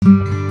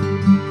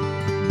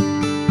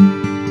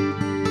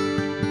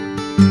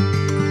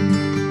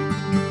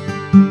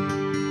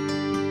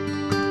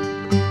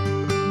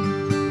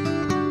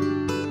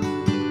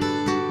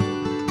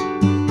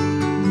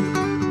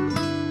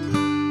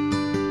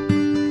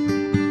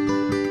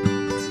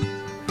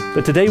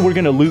But today we're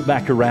going to loop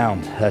back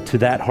around to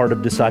that Heart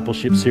of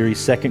Discipleship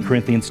series, 2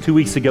 Corinthians. 2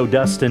 weeks ago,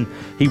 Dustin,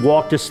 he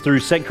walked us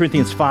through 2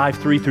 Corinthians 5,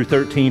 3 through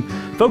 13,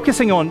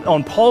 focusing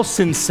on Paul's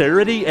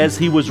sincerity as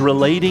he was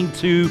relating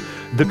to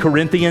the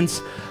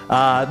Corinthians.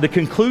 The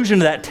conclusion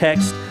of that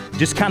text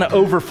just kind of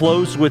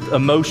overflows with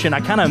emotion. I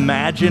kind of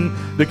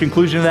imagine the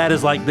conclusion of that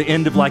is like the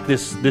end of like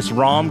this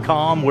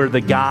rom-com where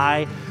the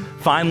guy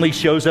finally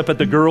shows up at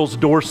the girl's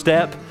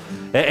doorstep.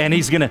 And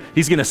he's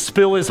gonna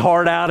spill his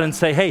heart out and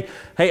say,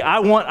 hey, I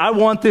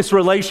want this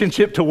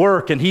relationship to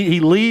work. And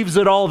he leaves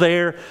it all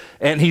there,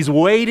 and he's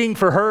waiting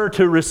for her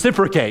to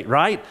reciprocate,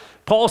 right?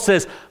 Paul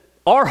says,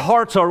 our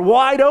hearts are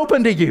wide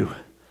open to you.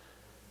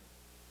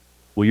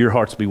 Will your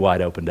hearts be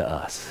wide open to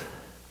us?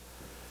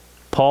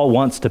 Paul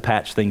wants to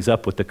patch things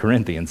up with the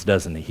Corinthians,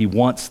 doesn't he? He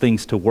wants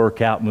things to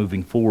work out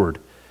moving forward.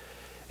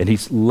 And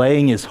he's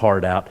laying his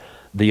heart out.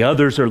 The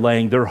others are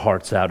laying their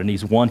hearts out, and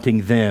he's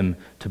wanting them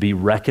to be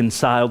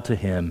reconciled to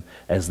him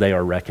as they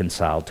are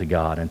reconciled to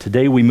God. And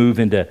today we move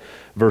into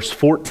verse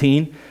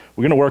 14.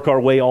 We're going to work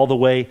our way all the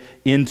way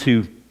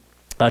into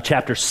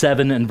chapter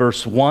 7 and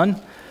verse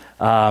 1.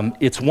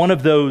 It's one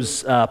of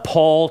those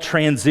Paul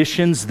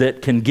transitions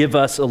that can give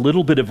us a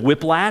little bit of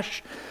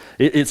whiplash.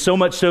 It's so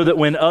much so that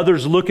when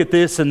others look at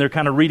this and they're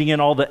kind of reading in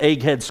all the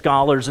egghead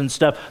scholars and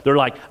stuff, they're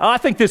like, oh, I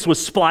think this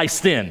was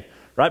spliced in.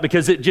 Right?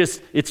 Because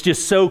it's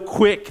just so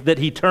quick that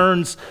he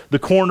turns the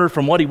corner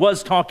from what he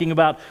was talking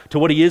about to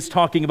what he is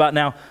talking about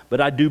now. But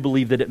I do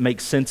believe that it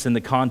makes sense in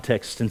the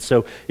context. And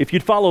so if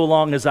you'd follow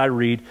along as I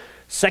read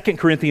 2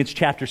 Corinthians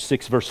chapter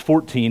 6, verse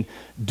 14,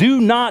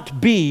 do not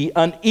be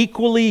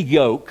unequally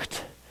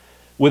yoked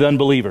with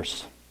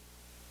unbelievers.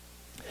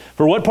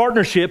 For what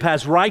partnership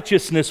has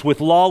righteousness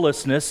with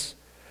lawlessness,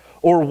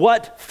 or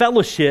what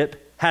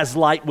fellowship has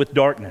light with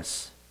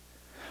darkness?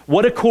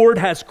 What accord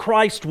has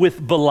Christ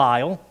with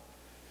Belial?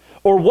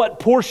 Or what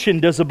portion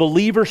does a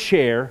believer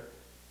share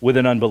with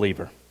an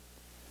unbeliever?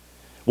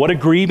 What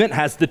agreement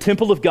has the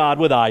temple of God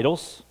with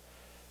idols?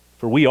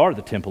 For we are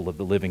the temple of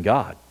the living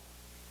God.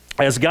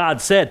 As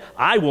God said,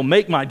 I will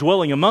make my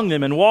dwelling among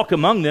them and walk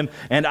among them,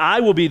 and I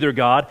will be their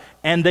God,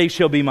 and they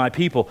shall be my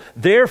people.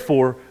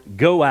 Therefore,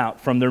 go out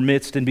from their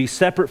midst and be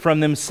separate from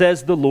them,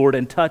 says the Lord,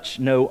 and touch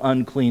no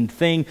unclean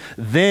thing.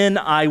 Then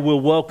I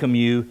will welcome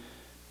you,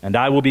 and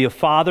I will be a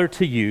father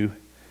to you,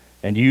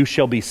 and you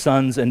shall be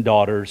sons and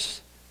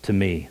daughters to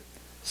me,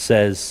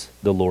 says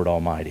the Lord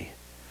Almighty.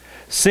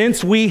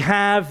 Since we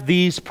have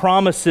these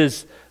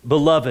promises,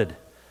 beloved,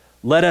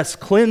 let us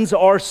cleanse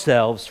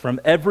ourselves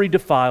from every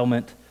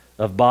defilement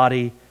of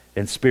body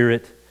and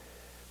spirit,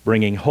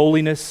 bringing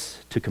holiness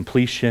to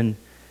completion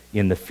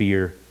in the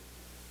fear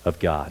of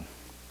God.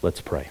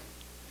 Let's pray.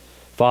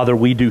 Father,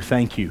 we do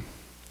thank you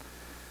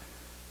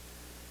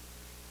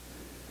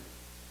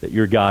that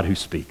you're God who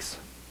speaks.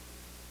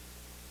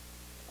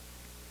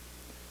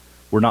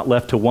 We're not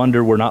left to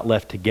wonder. We're not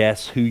left to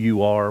guess who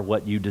you are,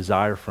 what you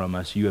desire from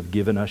us. You have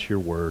given us your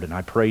word. And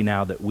I pray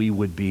now that we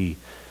would be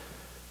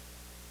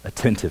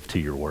attentive to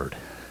your word,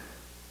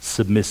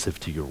 submissive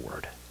to your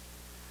word.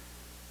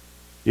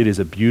 It is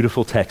a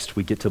beautiful text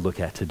we get to look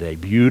at today.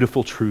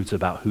 Beautiful truths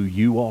about who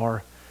you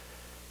are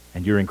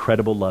and your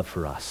incredible love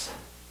for us.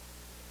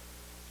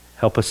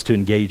 Help us to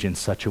engage in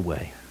such a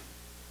way.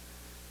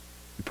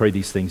 We pray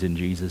these things in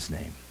Jesus'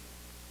 name.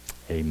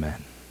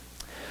 Amen.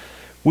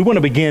 We want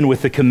to begin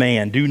with the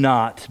command, do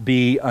not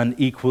be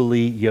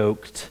unequally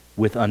yoked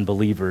with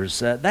unbelievers.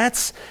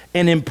 That's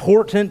an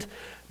important,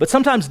 but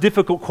sometimes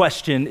difficult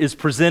question is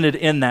presented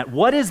in that.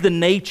 What is the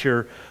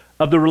nature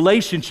of the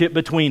relationship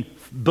between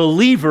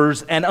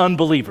believers and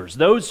unbelievers?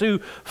 Those who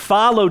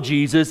follow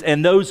Jesus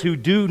and those who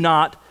do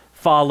not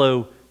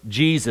follow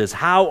Jesus.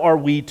 How are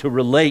we to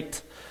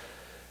relate?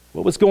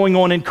 What was going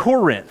on in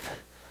Corinth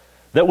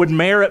that would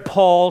merit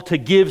Paul to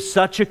give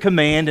such a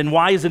command, and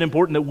why is it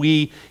important that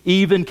we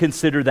even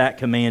consider that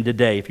command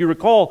today? If you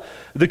recall,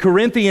 the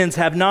Corinthians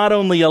have not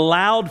only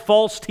allowed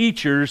false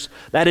teachers,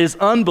 that is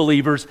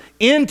unbelievers,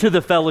 into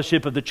the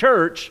fellowship of the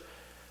church,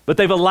 but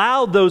they've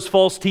allowed those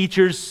false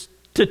teachers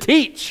to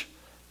teach,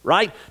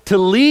 right? To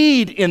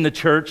lead in the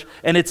church,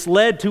 and it's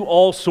led to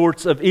all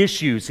sorts of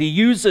issues. He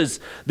uses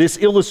this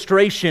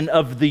illustration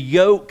of the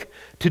yoke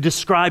to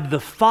describe the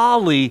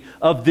folly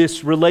of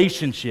this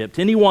relationship.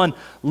 To anyone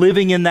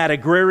living in that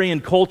agrarian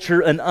culture,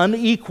 an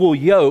unequal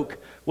yoke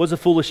was a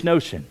foolish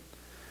notion.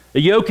 A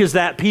yoke is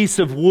that piece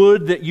of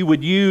wood that you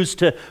would use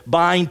to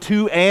bind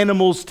two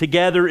animals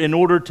together in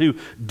order to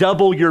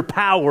double your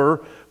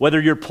power,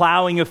 whether you're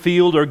plowing a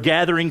field or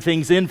gathering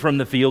things in from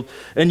the field.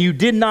 And you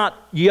did not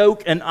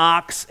yoke an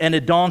ox and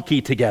a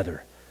donkey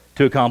together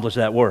to accomplish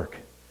that work.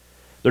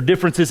 There are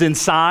differences in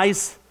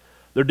size,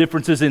 their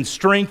differences in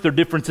strength, their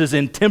differences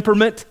in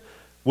temperament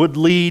would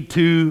lead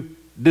to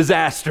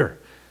disaster.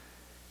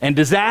 And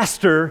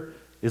disaster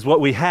is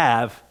what we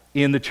have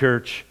in the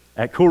church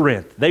at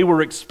Corinth. They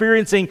were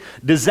experiencing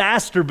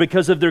disaster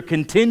because of their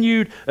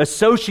continued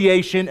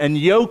association and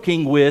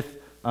yoking with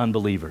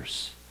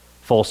unbelievers,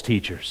 false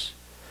teachers.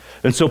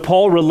 And so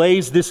Paul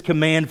relays this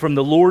command from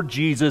the Lord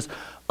Jesus,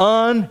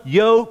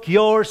 unyoke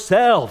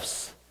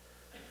yourselves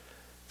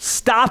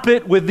Stop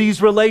it with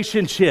these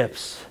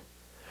relationships.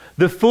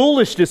 The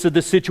foolishness of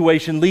the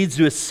situation leads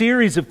to a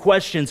series of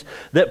questions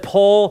that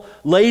Paul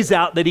lays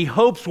out that he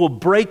hopes will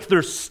break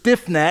their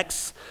stiff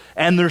necks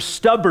and their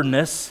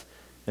stubbornness.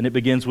 And it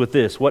begins with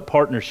this: what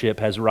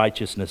partnership has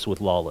righteousness with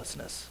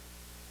lawlessness?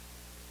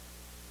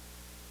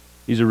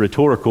 These are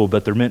rhetorical,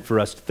 but they're meant for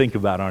us to think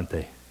about, aren't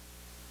they?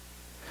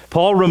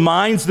 Paul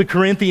reminds the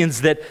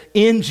Corinthians that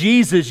in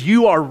Jesus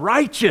you are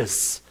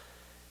righteous.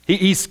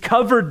 He's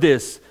covered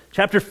this.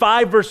 Chapter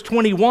 5, verse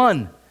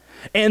 21.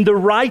 And the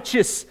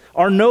righteous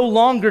are no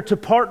longer to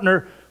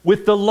partner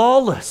with the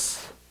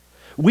lawless.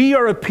 We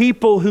are a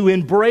people who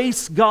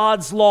embrace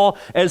God's law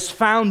as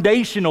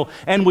foundational,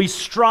 and we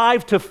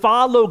strive to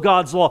follow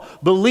God's law,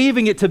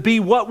 believing it to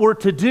be what we're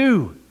to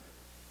do.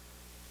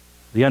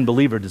 The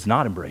unbeliever does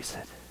not embrace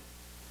it.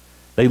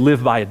 They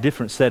live by a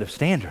different set of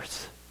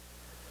standards.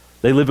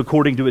 They live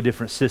according to a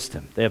different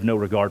system. They have no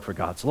regard for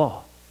God's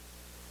law.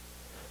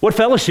 What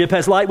fellowship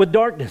has light with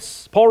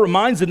darkness? Paul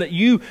reminds them that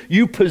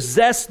you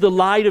possess the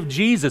light of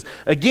Jesus.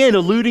 Again,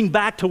 alluding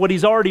back to what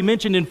he's already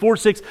mentioned in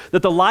 4:6,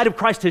 that the light of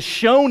Christ has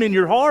shone in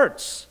your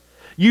hearts.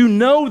 You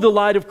know the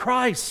light of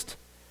Christ.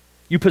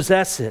 You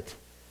possess it.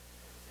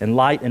 And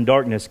light and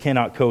darkness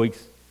cannot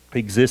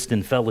coexist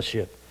in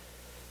fellowship.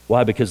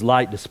 Why? Because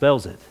light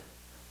dispels it.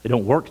 They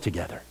don't work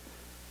together.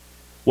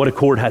 What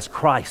accord has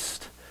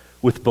Christ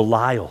with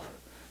Belial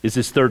is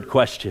his third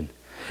question.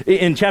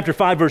 In chapter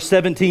 5, verse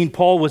 17,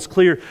 Paul was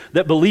clear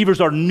that believers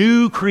are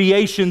new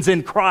creations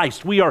in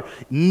Christ. We are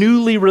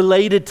newly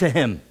related to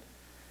Him.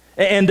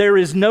 And there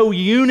is no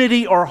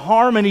unity or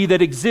harmony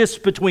that exists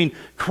between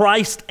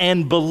Christ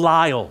and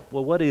Belial.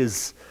 Well, what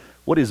is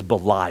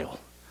Belial?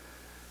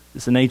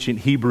 It's an ancient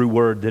Hebrew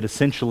word that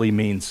essentially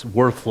means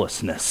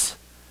worthlessness.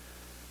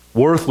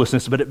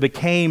 Worthlessness, but it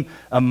became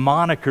a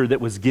moniker that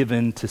was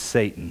given to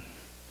Satan.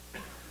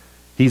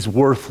 He's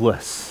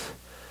worthless.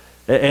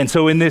 And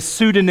so in this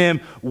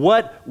pseudonym,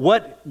 what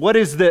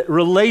is the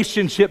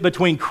relationship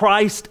between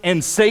Christ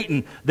and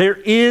Satan? There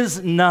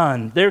is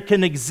none. There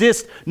can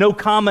exist no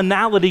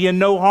commonality and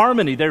no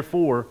harmony.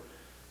 Therefore,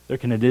 there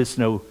can exist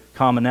no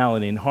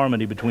commonality and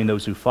harmony between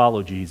those who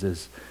follow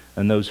Jesus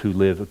and those who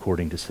live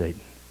according to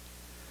Satan.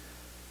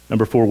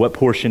 Number 4, what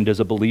portion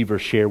does a believer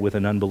share with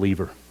an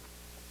unbeliever?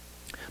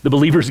 The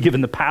believer is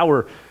given the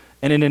power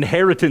and an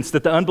inheritance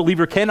that the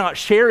unbeliever cannot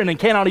share in and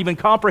cannot even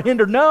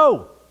comprehend or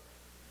know.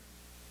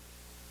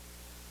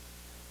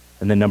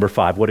 And then number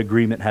 5, what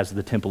agreement has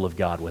the temple of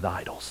God with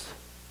idols?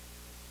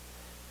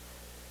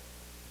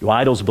 Do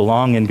idols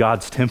belong in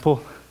God's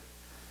temple?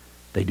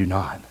 They do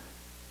not.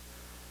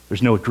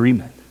 There's no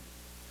agreement.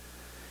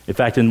 In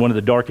fact, in one of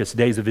the darkest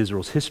days of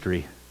Israel's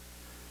history,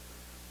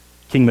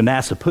 King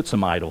Manasseh put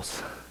some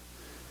idols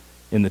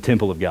in the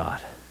temple of God.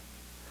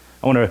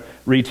 I want to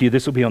read to you,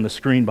 this will be on the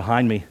screen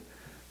behind me,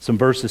 some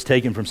verses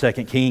taken from 2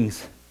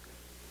 Kings.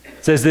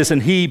 It says this: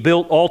 and he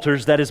built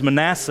altars, that is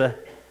Manasseh,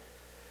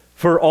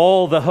 for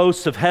all the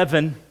hosts of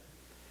heaven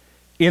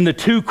in the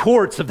 2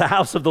 courts of the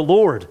house of the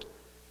Lord.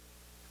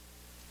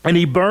 And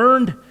he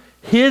burned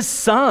his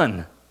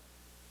son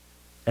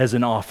as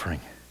an offering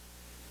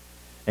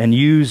and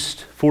used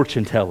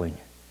fortune telling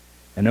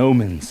and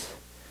omens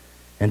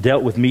and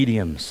dealt with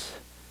mediums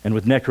and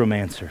with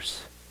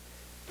necromancers.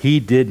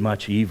 He did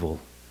much evil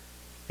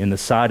in the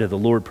sight of the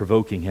Lord,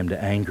 provoking him to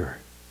anger.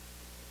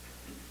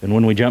 And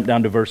when we jump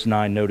down to verse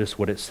 9, notice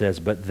what it says: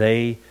 but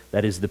they,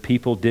 that is the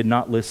people, did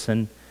not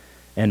listen,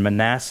 and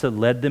Manasseh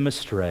led them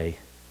astray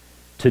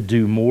to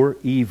do more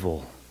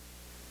evil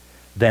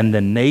than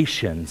the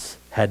nations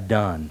had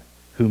done,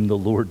 whom the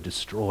Lord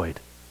destroyed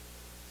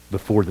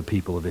before the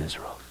people of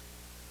Israel.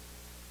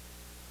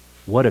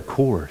 What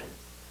accord?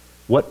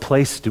 What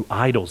place do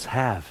idols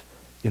have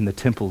in the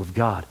temple of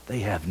God? They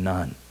have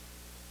none.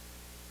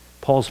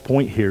 Paul's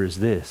point here is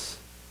this: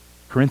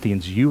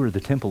 Corinthians, you are the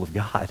temple of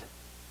God.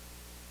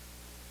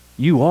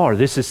 You are.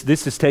 This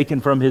is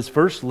taken from his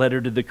first letter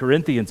to the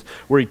Corinthians,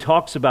 where he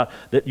talks about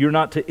that you're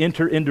not to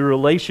enter into a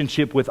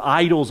relationship with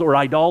idols or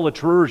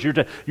idolaters.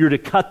 You're to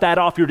cut that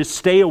off. You're to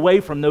stay away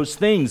from those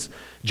things.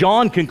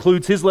 John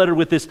concludes his letter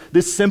with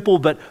this simple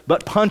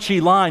but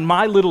punchy line: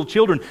 my little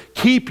children,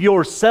 keep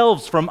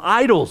yourselves from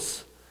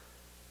idols,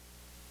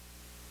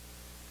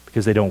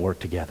 because they don't work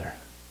together.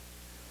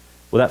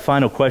 Well, that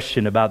final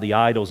question about the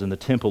idols in the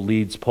temple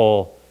leads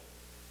Paul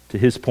to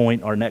his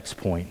point, our next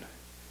point.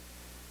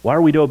 Why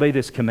are we to obey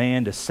this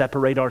command to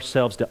separate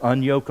ourselves, to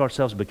unyoke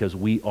ourselves? Because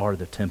we are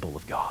the temple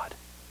of God.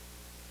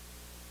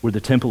 We're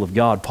the temple of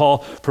God. Paul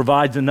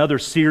provides another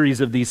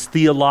series of these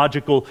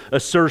theological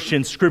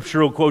assertions,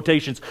 scriptural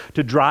quotations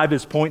to drive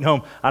his point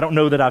home. I don't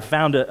know that I've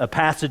found a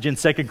passage in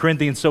 2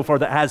 Corinthians so far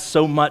that has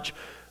so much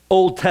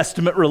Old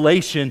Testament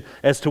relation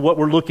as to what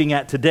we're looking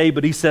at today,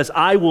 but he says,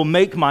 I will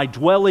make my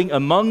dwelling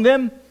among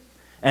them,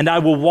 and I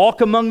will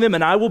walk among them,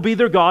 and I will be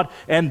their God,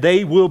 and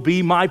they will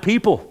be my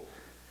people.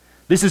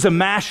 This is a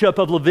mashup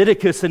of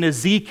Leviticus and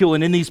Ezekiel,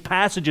 and in these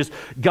passages,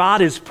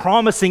 God is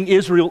promising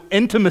Israel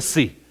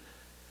intimacy.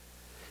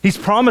 He's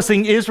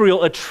promising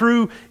Israel a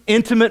true,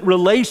 intimate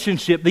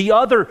relationship. The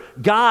other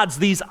gods,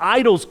 these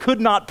idols, could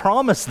not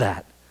promise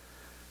that.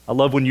 I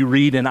love when you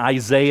read in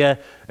Isaiah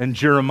and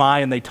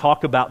Jeremiah and they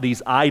talk about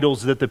these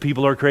idols that the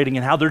people are creating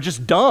and how they're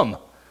just dumb.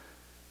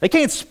 They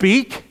can't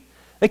speak.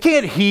 They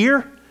can't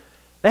hear.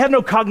 They have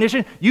no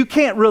cognition. You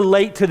can't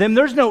relate to them.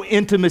 There's no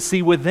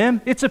intimacy with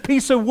them. It's a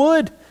piece of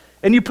wood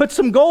and you put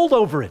some gold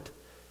over it.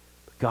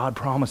 But God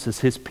promises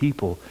his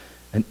people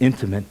an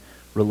intimate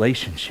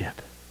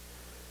relationship.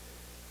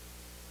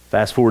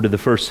 Fast forward to the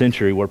first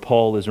century where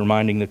Paul is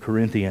reminding the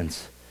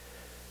Corinthians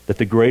that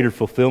the greater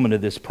fulfillment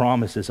of this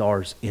promise is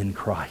ours in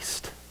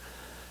Christ.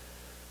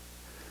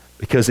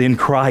 Because in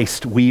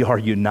Christ we are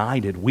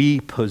united. We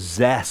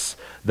possess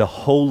the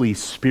Holy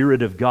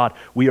Spirit of God.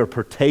 We are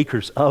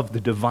partakers of the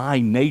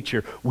divine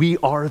nature. We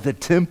are the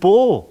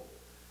temple.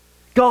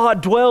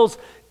 God dwells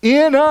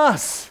in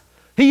us.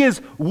 He is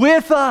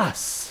with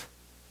us.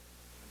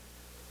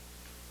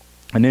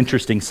 An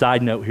interesting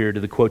side note here to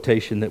the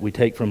quotation that we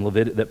take from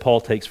that Paul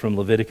takes from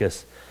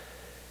Leviticus.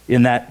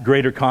 In that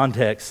greater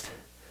context,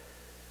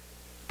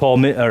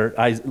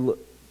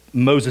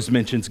 Moses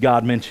mentions,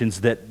 God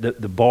mentions that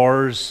the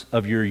bars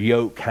of your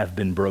yoke have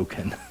been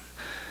broken.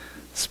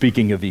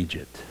 Speaking of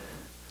Egypt.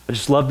 I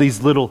just love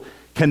these little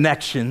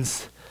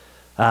connections.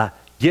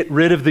 Get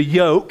rid of the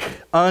yoke,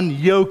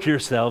 unyoke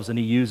yourselves, and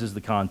he uses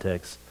the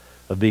context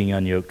of being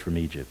unyoked from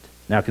Egypt.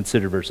 Now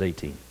consider verse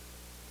 18.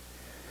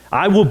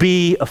 I will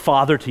be a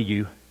father to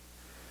you,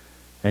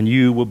 and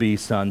you will be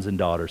sons and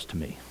daughters to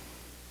me,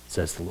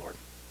 says the Lord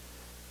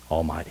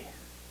Almighty.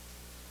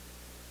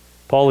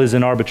 Paul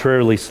isn't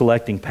arbitrarily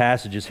selecting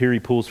passages. Here he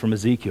pulls from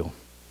Ezekiel.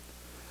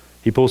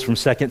 He pulls from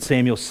 2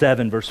 Samuel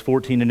 7, verse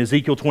 14. In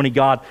Ezekiel 20,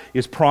 God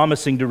is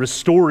promising to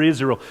restore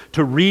Israel,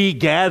 to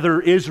regather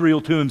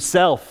Israel to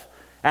himself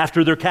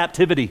after their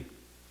captivity.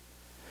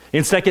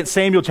 In 2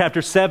 Samuel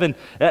chapter 7,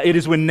 it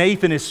is when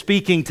Nathan is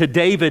speaking to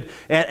David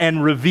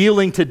and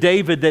revealing to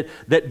David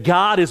that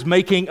God is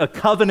making a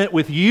covenant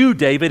with you,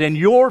 David, and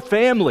your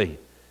family,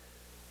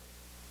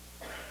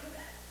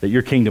 that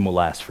your kingdom will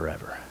last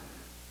forever,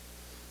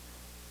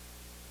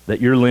 that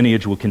your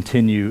lineage will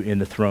continue in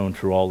the throne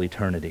through all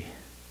eternity.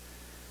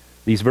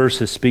 These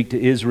verses speak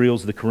to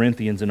Israel's, the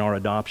Corinthians, and our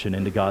adoption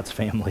into God's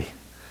family,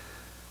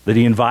 that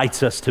he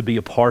invites us to be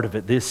a part of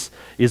it. This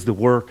is the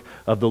work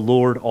of the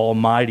Lord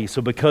Almighty.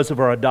 So because of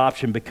our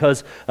adoption,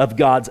 because of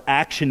God's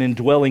action in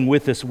dwelling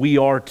with us, we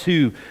are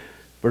too.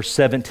 Verse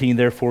 17,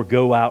 therefore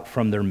go out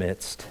from their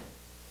midst.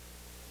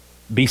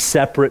 Be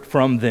separate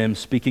from them,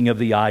 speaking of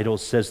the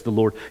idols, says the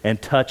Lord,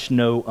 and touch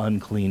no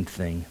unclean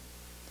thing.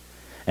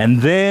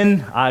 And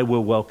then I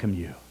will welcome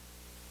you.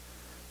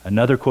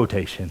 Another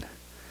quotation,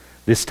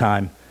 this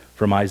time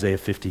from Isaiah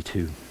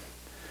 52.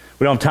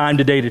 We don't have time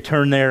today to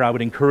turn there. I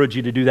would encourage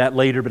you to do that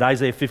later. But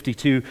Isaiah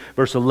 52,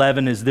 verse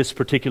 11 is this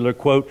particular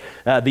quote.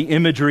 The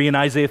imagery in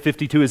Isaiah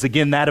 52 is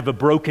again that of a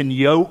broken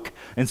yoke.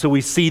 And so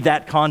we see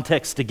that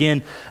context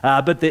again.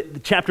 But the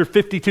chapter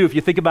 52, if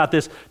you think about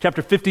this,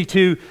 chapter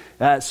 52,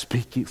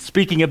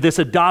 speaking of this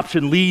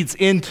adoption, leads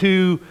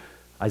into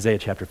Isaiah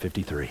chapter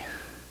 53,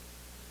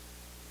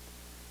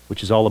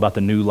 which is all about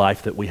the new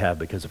life that we have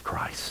because of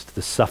Christ,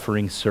 the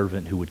suffering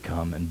servant who would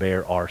come and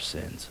bear our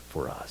sins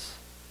for us.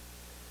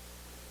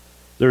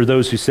 There are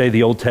those who say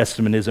the Old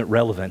Testament isn't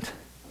relevant.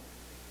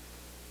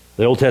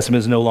 The Old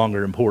Testament is no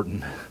longer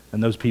important,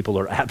 and those people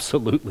are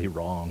absolutely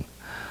wrong.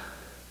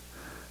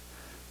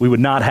 We would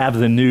not have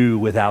the new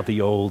without the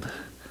old.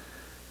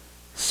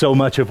 So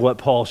much of what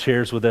Paul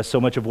shares with us,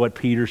 so much of what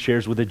Peter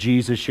shares with us,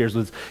 Jesus shares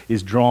with us,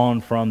 is drawn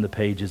from the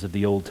pages of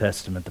the Old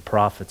Testament, the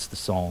prophets, the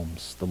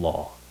Psalms, the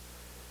law.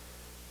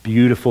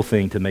 Beautiful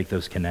thing to make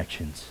those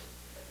connections.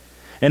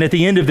 And at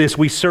the end of this,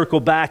 we circle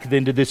back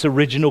then to this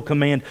original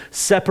command,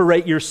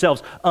 separate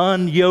yourselves,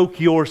 unyoke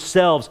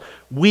yourselves.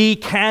 We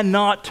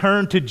cannot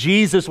turn to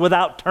Jesus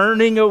without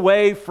turning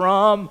away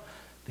from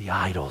the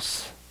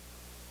idols.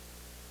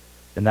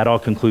 And that all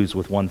concludes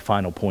with one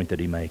final point that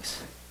he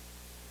makes.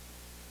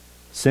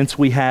 Since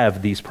we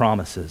have these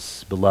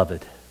promises,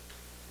 beloved,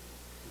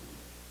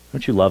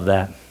 don't you love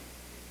that?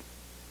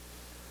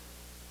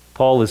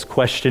 Paul is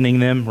questioning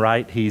them,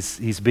 right?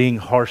 He's being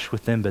harsh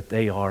with them, but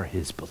they are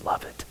his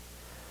beloved.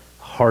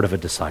 Heart of a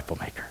disciple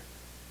maker.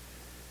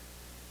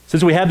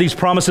 Since we have these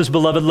promises,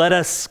 beloved, let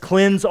us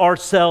cleanse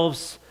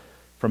ourselves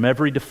from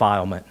every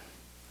defilement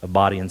of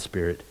body and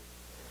spirit,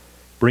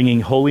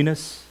 bringing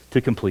holiness to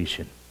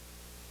completion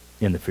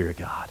in the fear of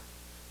God.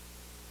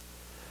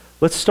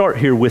 Let's start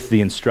here with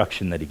the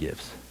instruction that he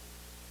gives.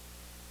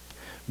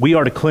 We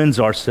are to cleanse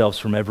ourselves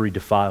from every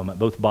defilement,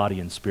 both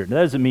body and spirit. Now,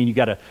 that doesn't mean you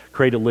got to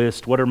create a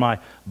list. What are my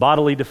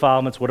bodily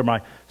defilements? What are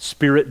my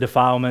spirit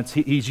defilements?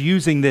 He's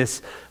using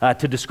this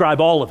to describe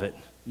all of it.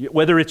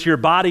 Whether it's your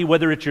body,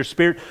 whether it's your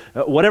spirit,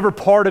 whatever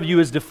part of you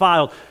is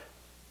defiled,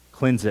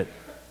 cleanse it.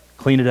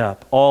 Clean it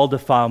up. All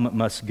defilement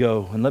must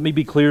go. And let me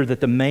be clear that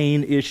the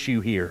main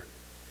issue here,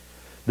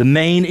 the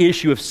main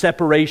issue of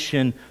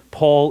separation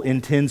Paul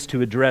intends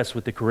to address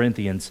with the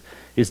Corinthians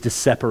is to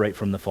separate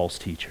from the false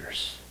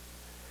teachers.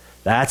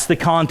 That's the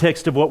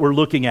context of what we're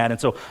looking at.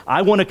 And so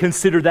I want to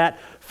consider that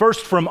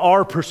first from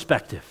our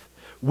perspective.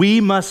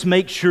 We must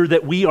make sure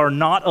that we are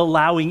not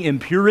allowing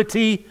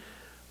impurity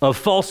of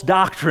false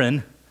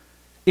doctrine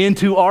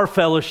into our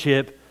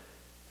fellowship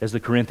as the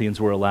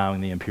Corinthians were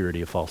allowing the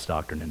impurity of false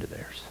doctrine into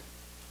theirs.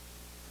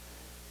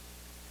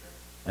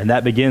 And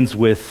that begins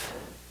with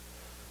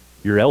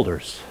your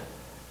elders.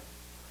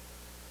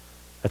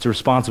 That's a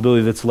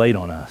responsibility that's laid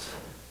on us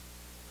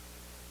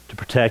to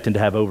protect and to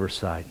have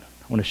oversight.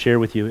 I want to share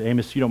with you,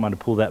 Amos, if you don't mind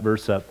to pull that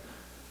verse up.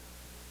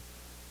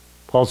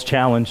 Paul's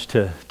challenge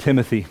to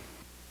Timothy,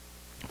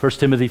 1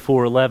 Timothy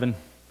 4:11.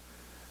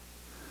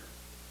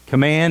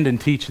 Command and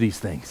teach these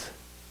things.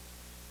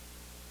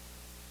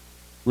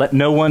 Let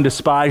no one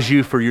despise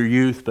you for your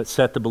youth, but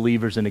set the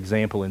believers an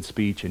example in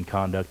speech and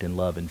conduct and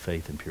love and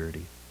faith and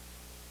purity.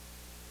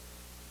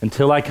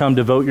 Until I come,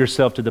 devote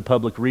yourself to the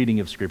public reading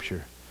of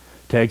Scripture,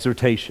 to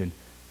exhortation,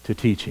 to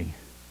teaching.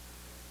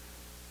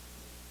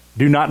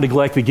 Do not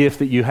neglect the gift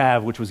that you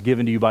have, which was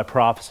given to you by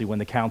prophecy when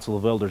the council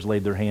of elders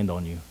laid their hand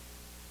on you.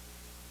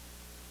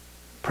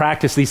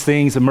 Practice these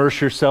things,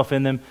 immerse yourself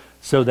in them,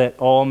 so that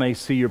all may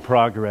see your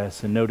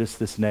progress. And notice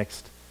this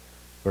next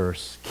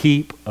verse.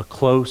 Keep a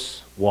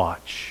close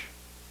watch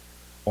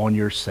on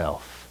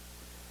yourself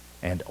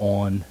and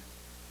on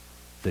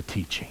the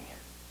teaching,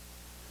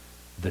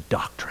 the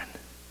doctrine.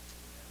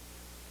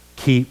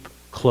 Keep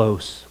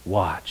close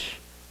watch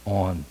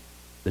on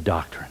the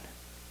doctrine.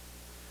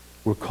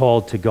 We're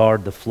called to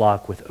guard the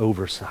flock with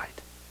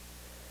oversight.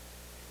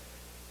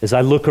 As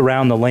I look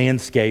around the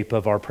landscape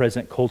of our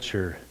present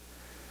culture,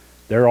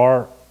 there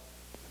are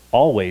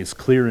always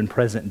clear and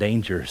present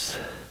dangers.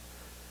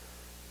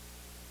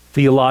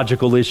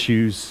 Theological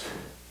issues,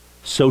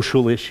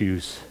 social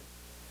issues.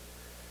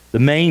 The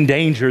main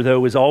danger,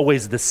 though, is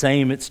always the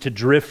same. It's to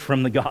drift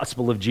from the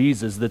gospel of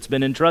Jesus that's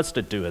been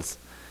entrusted to us.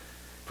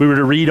 If we were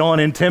to read on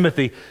in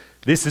Timothy,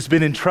 this has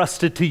been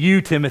entrusted to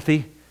you,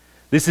 Timothy.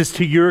 This is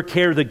to your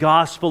care, the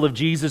gospel of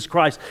Jesus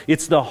Christ.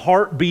 It's the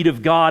heartbeat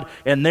of God,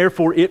 and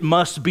therefore it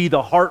must be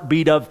the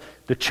heartbeat of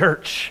the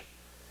church.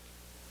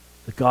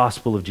 The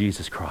gospel of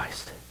Jesus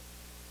Christ.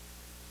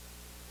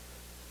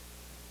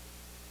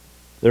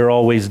 There are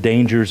always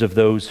dangers of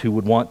those who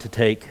would want to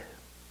take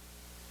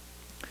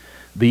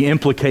the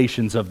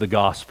implications of the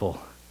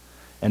gospel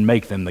and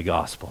make them the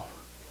gospel.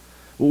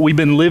 We've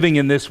been living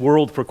in this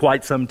world for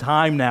quite some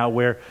time now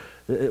where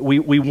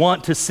we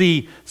want to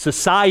see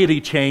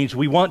society change.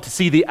 We want to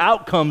see the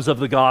outcomes of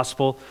the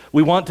gospel.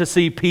 We want to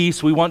see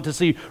peace. We want to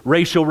see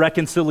racial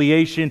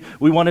reconciliation.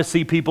 We want to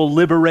see people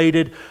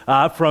liberated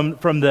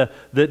from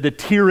the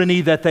tyranny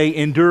that they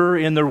endure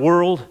in their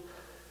world.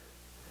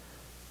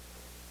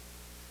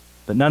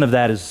 But none of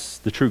that is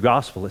the true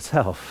gospel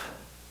itself.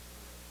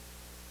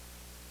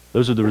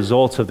 Those are the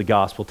results of the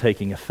gospel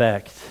taking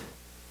effect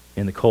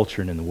in the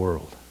culture and in the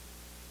world.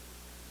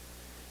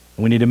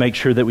 We need to make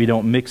sure that we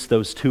don't mix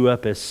those two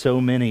up, as so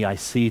many I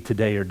see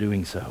today are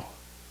doing so.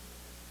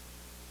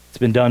 It's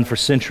been done for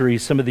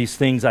centuries. Some of these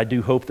things I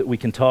do hope that we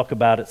can talk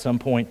about at some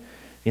point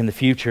in the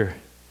future.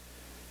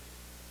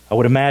 I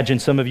would imagine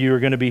some of you are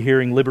going to be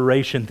hearing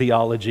liberation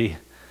theology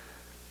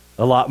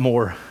a lot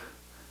more.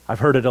 I've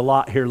heard it a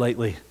lot here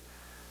lately.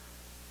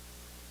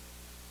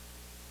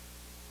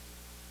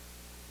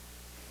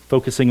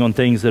 Focusing on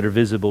things that are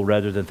visible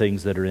rather than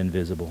things that are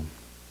invisible.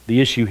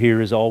 The issue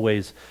here is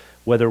always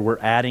whether we're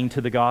adding to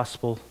the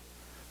gospel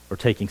or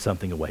taking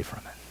something away from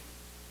it.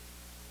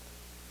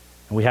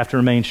 And we have to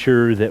remain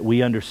sure that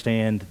we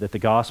understand that the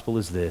gospel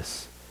is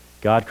this: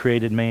 God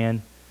created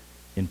man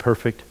in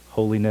perfect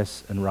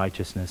holiness and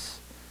righteousness.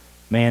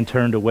 Man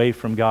turned away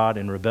from God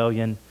in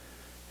rebellion,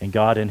 and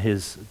God in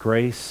His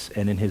grace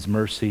and in His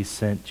mercy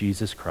sent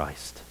Jesus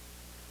Christ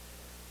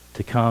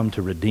to come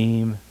to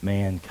redeem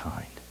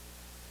mankind.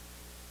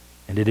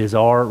 And it is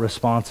our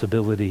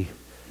responsibility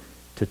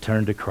to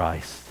turn to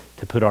Christ,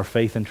 to put our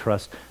faith and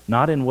trust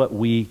not in what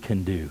we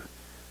can do,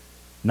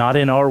 not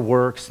in our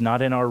works,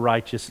 not in our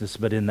righteousness,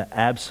 but in the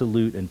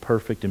absolute and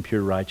perfect and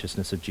pure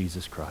righteousness of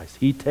Jesus Christ.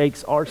 He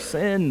takes our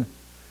sin.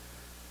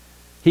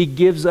 He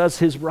gives us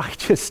His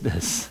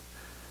righteousness.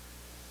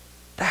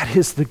 That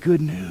is the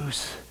good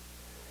news.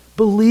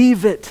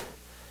 Believe it.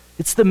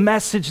 It's the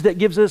message that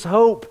gives us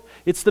hope.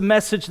 It's the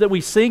message that we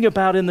sing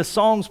about in the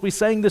songs we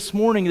sang this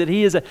morning, that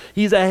He's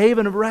a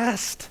haven of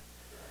rest.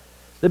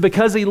 That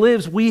because He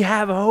lives, we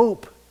have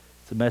hope.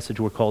 It's a message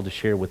we're called to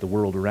share with the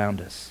world around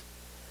us.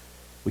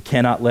 We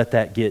cannot let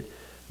that get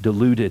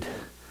diluted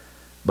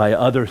by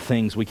other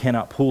things. We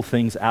cannot pull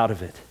things out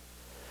of it.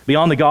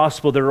 Beyond the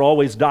gospel, there are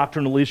always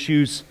doctrinal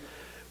issues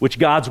which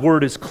God's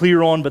word is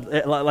clear on,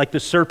 but like the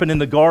serpent in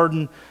the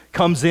garden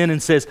comes in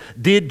and says,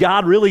 did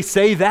God really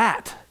say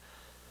that?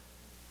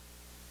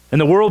 And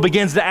the world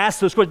begins to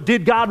ask those questions.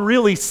 Did God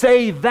really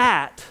say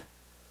that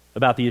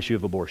about the issue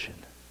of abortion?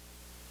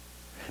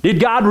 Did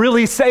God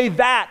really say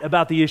that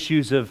about the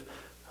issues of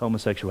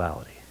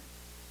homosexuality,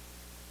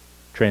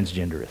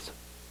 transgenderism?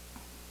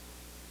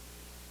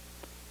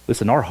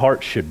 Listen, our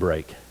hearts should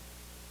break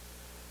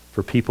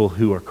for people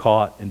who are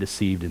caught and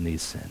deceived in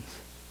these sins.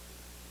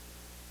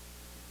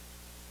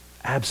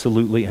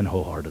 absolutely and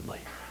wholeheartedly.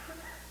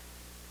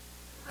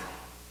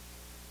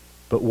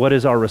 But what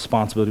is our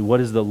responsibility? What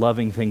is the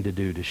loving thing to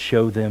do? To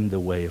show them the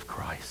way of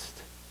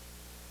Christ.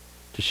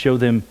 To show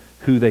them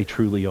who they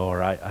truly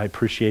are. I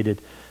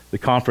appreciated the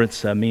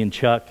conference me and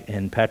Chuck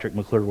and Patrick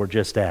McClure were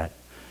just at.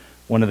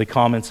 One of the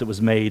comments that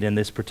was made in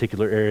this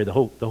particular area, the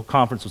whole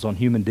conference was on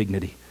human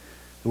dignity.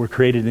 That we're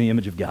created in the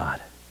image of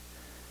God.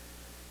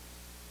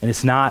 And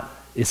it's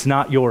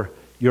not your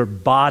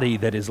body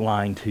that is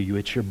lying to you,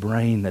 it's your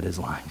brain that is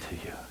lying to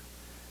you.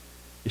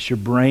 It's your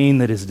brain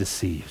that is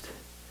deceived.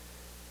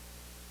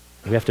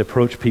 We have to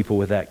approach people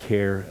with that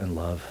care and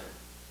love.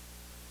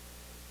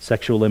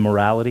 Sexual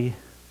immorality,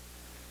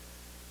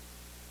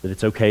 that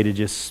it's okay to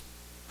just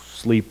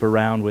sleep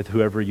around with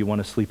whoever you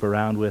want to sleep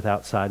around with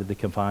outside of the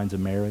confines of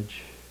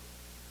marriage,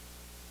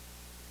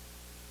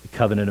 the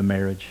covenant of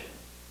marriage.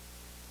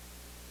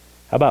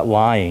 How about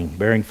lying,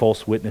 bearing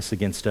false witness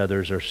against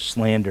others, or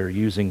slander,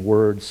 using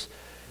words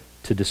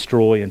to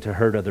destroy and to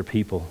hurt other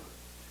people?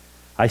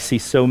 I see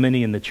so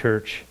many in the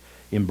church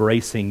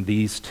embracing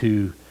these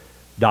two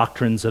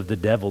doctrines of the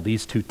devil,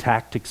 these two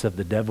tactics of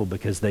the devil,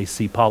 because they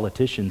see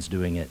politicians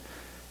doing it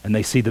and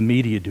they see the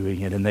media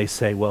doing it and they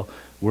say, well,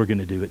 we're going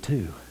to do it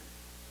too.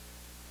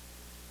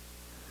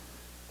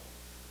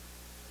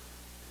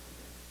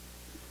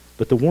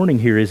 But the warning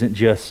here isn't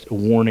just a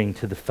warning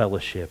to the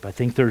fellowship. I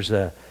think there's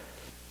a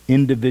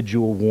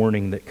individual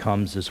warning that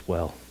comes as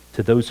well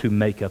to those who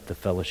make up the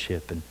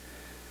fellowship. And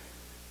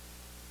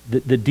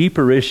the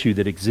deeper issue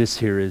that exists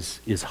here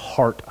is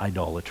heart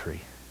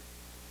idolatry.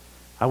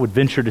 I would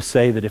venture to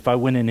say that if I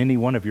went in any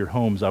one of your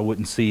homes, I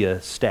wouldn't see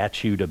a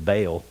statue to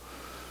Baal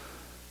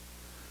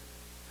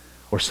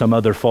or some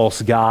other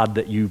false god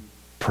that you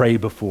pray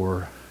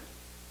before.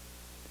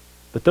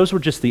 But those were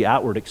just the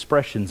outward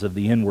expressions of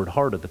the inward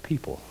heart of the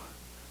people.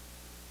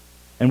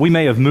 And we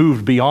may have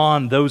moved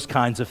beyond those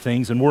kinds of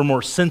things and we're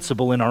more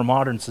sensible in our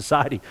modern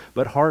society,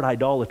 but heart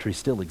idolatry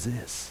still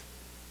exists.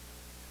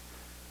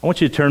 I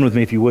want you to turn with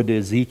me, if you would, to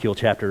Ezekiel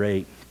chapter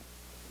 8.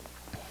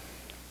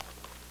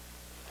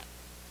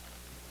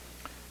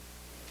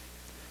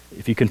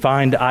 If you can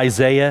find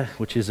Isaiah,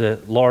 which is a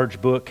large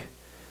book,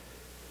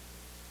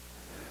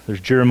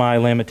 there's Jeremiah,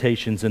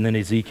 Lamentations, and then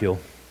Ezekiel.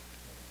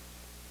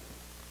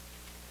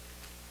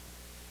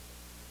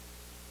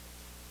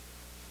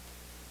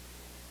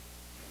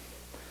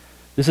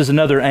 This is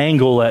another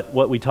angle at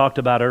what we talked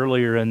about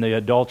earlier in the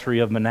adultery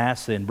of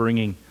Manasseh and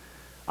bringing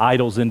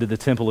idols into the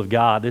temple of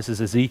God. This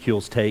is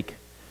Ezekiel's take.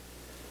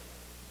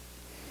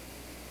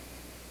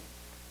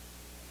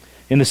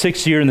 In the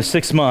 6th year, in the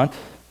 6th month,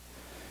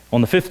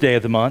 on the 5th day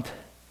of the month,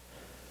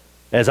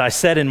 as I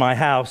sat in my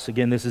house,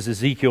 again, this is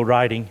Ezekiel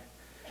writing,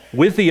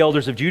 with the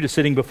elders of Judah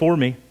sitting before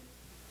me,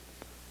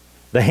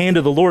 the hand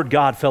of the Lord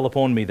God fell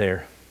upon me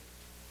there.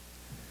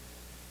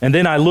 And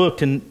then I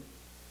looked, and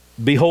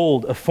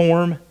behold, a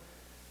form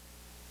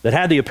that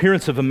had the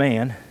appearance of a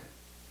man.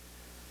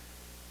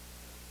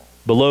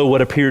 Below what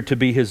appeared to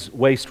be his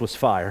waist was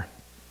fire,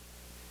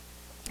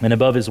 and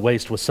above his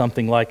waist was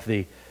something like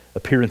the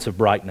appearance of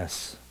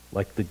brightness,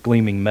 like the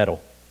gleaming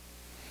metal.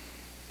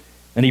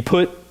 And he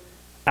put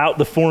out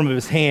the form of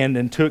his hand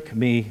and took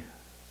me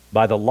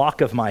by the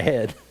lock of my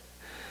head.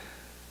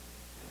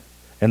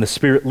 And the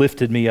Spirit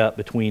lifted me up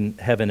between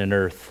heaven and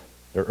earth,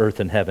 or earth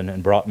and heaven,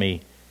 and brought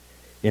me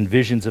in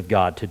visions of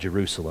God to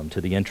Jerusalem,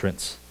 to the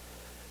entrance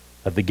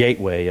of the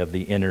gateway of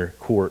the inner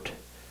court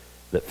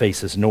that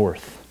faces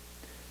north,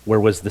 where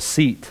was the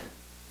seat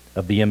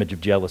of the image of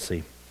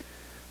jealousy.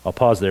 I'll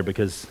pause there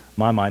because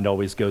my mind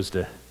always goes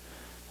to,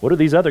 what are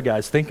these other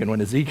guys thinking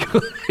when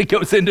Ezekiel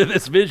goes into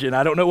this vision?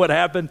 I don't know what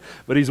happened,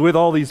 but he's with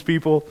all these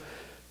people,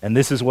 and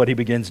this is what he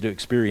begins to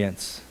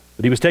experience.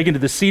 But he was taken to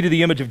the seat of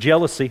the image of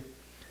jealousy,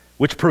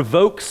 which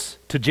provokes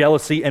to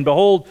jealousy. And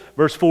behold,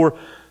 verse 4,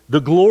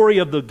 the glory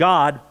of the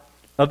God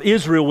of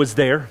Israel was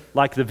there,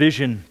 like the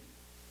vision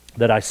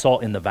that I saw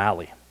in the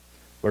valley.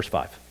 Verse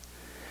 5.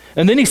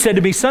 And then he said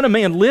to me, Son of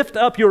man, lift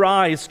up your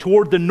eyes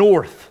toward the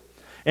north.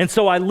 And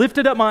so I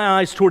lifted up my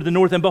eyes toward the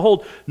north, and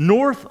behold,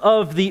 north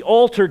of the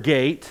altar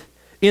gate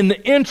in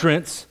the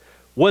entrance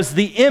was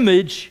the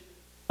image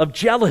of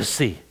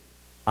jealousy,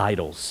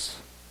 idols.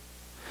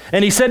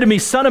 And he said to me,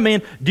 Son of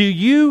man, do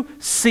you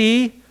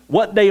see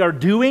what they are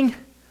doing?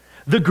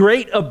 The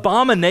great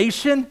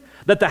abomination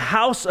that the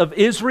house of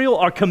Israel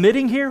are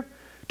committing here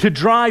to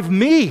drive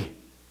me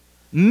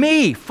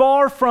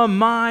far from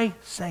my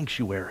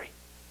sanctuary.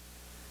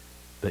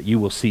 But you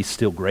will see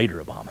still greater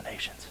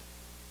abominations.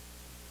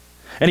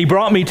 And he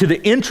brought me to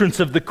the entrance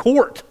of the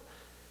court.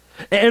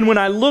 And when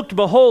I looked,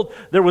 behold,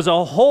 there was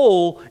a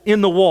hole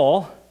in the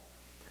wall.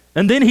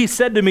 And then he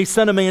said to me,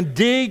 Son of man,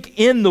 dig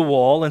in the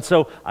wall. And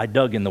so I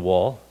dug in the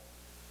wall,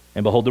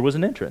 and behold, there was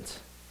an entrance.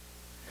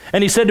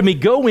 And he said to me,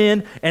 go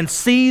in and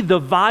see the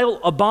vile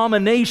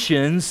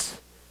abominations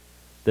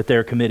that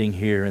they're committing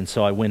here. And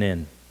so I went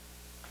in,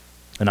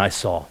 and I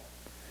saw.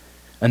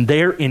 And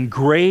there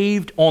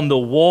engraved on the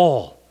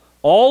wall,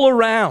 all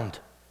around,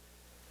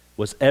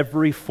 was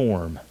every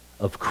form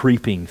of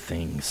creeping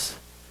things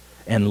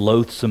and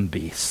loathsome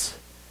beasts,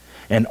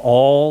 and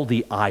all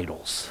the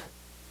idols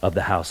of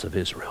the house of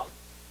Israel.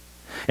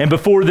 And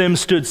before them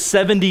stood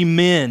 70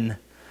 men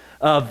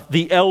of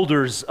the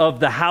elders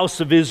of the house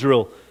of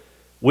Israel,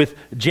 with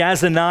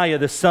Jazaniah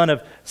the son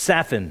of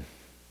Shaphan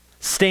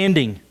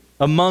standing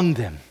among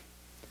them.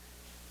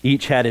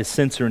 Each had his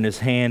censer in his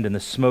hand, and the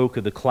smoke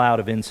of the cloud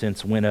of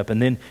incense went up.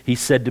 And then he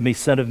said to me,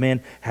 Son of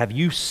man, have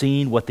you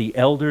seen what the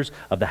elders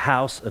of the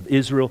house of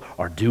Israel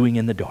are doing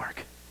in the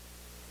dark?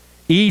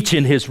 Each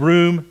in his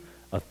room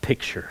of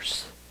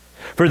pictures.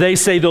 For they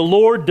say, the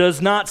Lord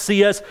does not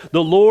see us.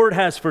 The Lord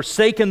has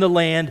forsaken the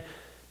land.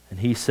 And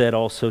he said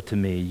also to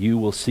me, you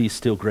will see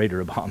still greater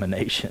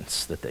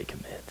abominations that they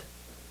commit.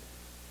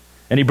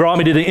 And he brought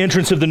me to the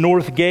entrance of the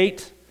north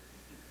gate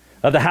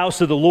of the house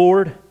of the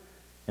Lord.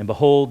 And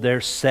behold,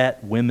 there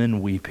sat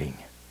women weeping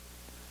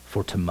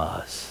for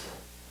Tammuz,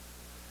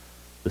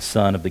 the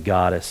son of the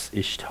goddess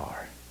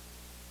Ishtar.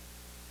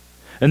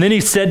 And then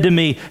he said to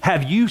me,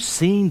 have you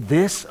seen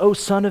this, O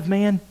son of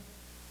man?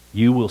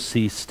 You will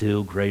see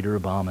still greater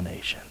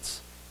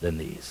abominations than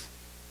these.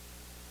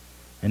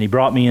 And he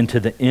brought me into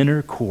the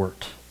inner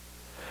court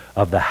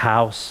of the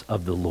house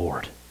of the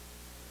Lord.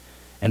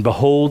 And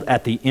behold,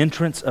 at the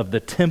entrance of the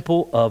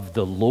temple of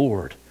the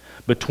Lord,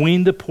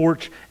 between the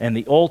porch and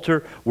the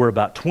altar, were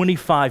about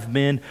 25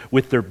 men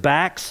with their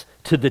backs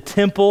to the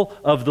temple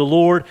of the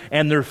Lord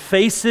and their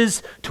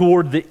faces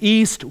toward the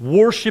east,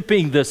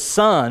 worshiping the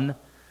sun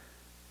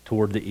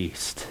toward the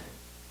east.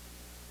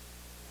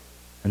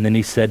 And then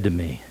he said to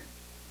me,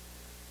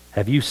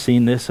 have you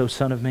seen this, O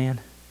son of man?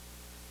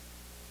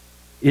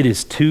 It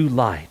is too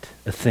light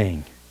a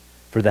thing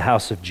for the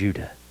house of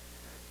Judah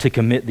to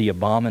commit the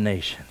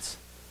abominations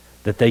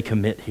that they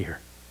commit here,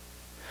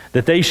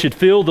 that they should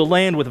fill the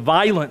land with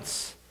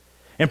violence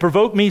and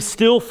provoke me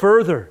still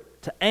further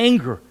to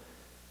anger.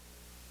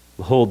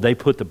 Behold, they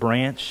put the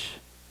branch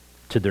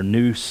to their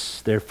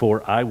noose.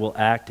 Therefore I will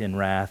act in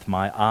wrath.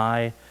 My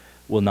eye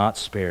will not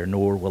spare,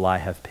 nor will I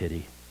have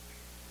pity.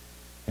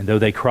 And though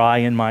they cry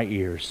in my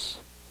ears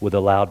with a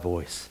loud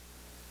voice,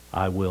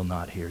 I will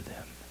not hear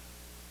them.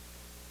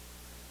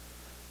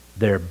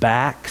 Their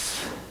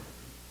backs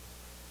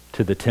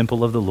to the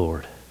temple of the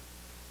Lord,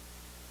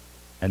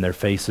 and their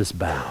faces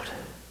bowed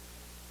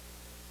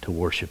to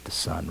worship the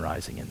sun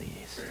rising in the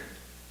east.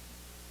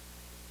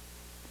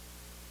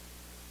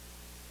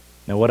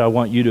 Now, what I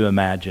want you to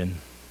imagine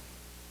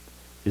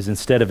is,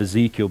 instead of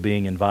Ezekiel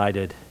being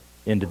invited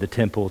into the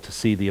temple to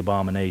see the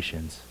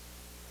abominations,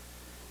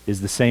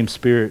 is the same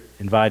Spirit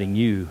inviting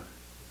you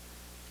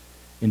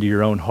into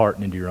your own heart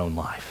and into your own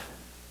life.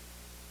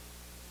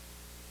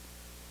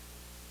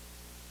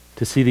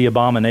 To see the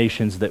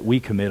abominations that we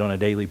commit on a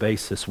daily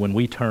basis when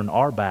we turn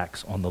our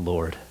backs on the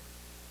Lord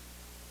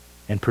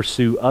and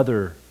pursue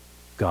other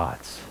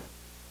gods,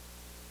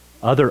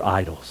 other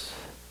idols.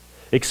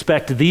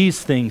 Expect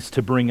these things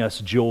to bring us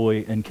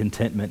joy and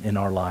contentment in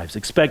our lives.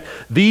 Expect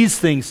these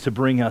things to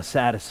bring us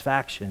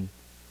satisfaction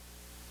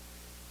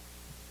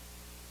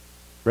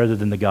rather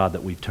than the God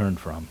that we've turned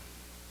from.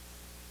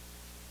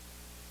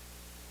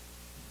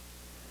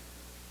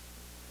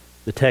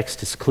 The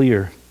text is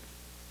clear.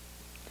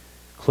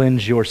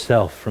 Cleanse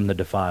yourself from the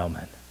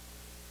defilement.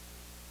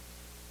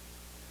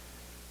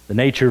 The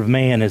nature of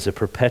man is a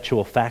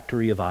perpetual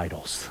factory of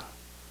idols.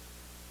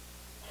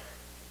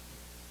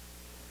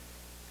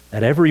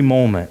 At every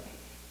moment,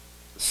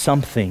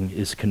 something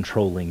is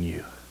controlling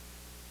you.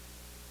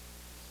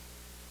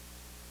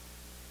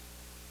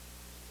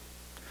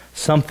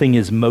 Something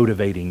is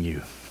motivating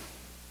you.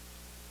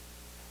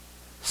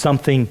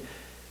 Something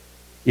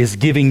is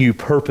giving you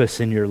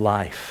purpose in your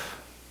life.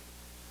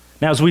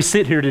 Now, as we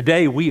sit here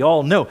today, we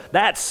all know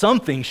that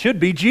something should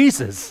be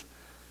Jesus.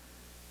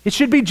 It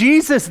should be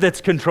Jesus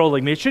that's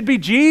controlling me. It should be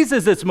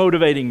Jesus that's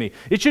motivating me.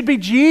 It should be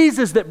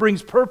Jesus that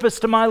brings purpose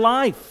to my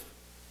life.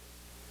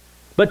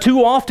 But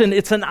too often,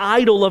 it's an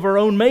idol of our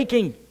own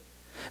making.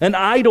 An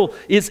idol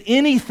is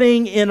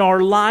anything in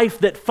our life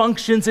that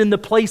functions in the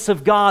place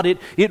of God.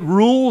 It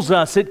rules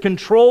us. It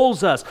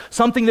controls us.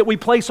 Something that we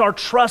place our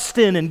trust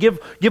in and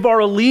give our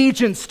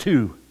allegiance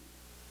to.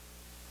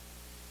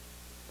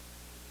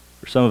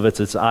 For some of us,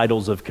 it's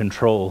idols of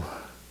control.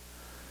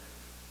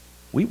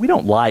 We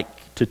don't like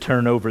to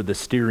turn over the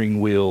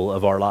steering wheel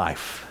of our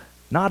life,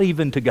 not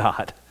even to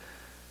God.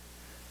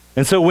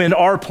 And so when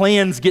our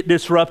plans get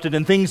disrupted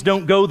and things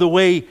don't go the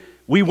way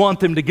we want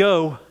them to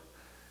go,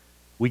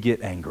 we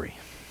get angry.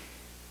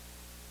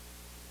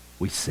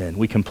 We sin,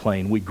 we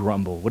complain, we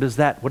grumble. What does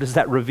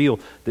that reveal?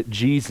 That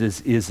Jesus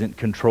isn't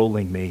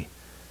controlling me.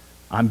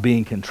 I'm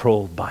being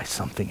controlled by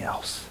something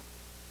else.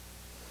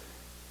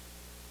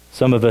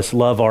 Some of us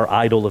love our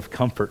idol of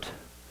comfort,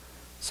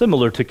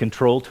 similar to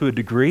control to a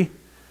degree.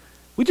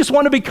 We just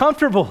want to be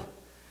comfortable.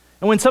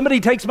 And when somebody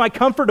takes my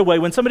comfort away,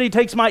 when somebody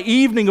takes my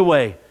evening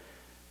away,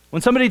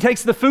 when somebody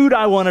takes the food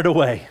I wanted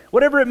away,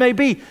 whatever it may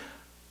be,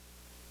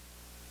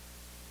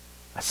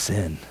 I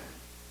sin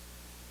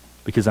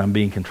because I'm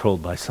being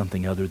controlled by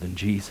something other than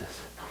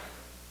Jesus.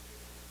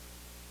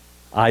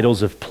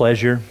 Idols of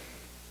pleasure,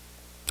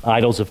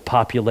 idols of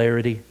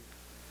popularity,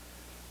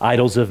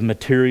 idols of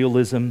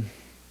materialism,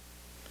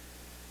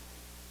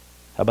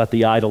 How about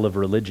the idol of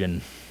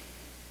religion?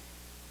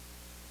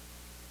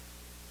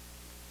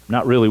 I'm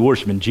not really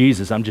worshiping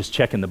Jesus. I'm just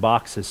checking the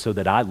boxes so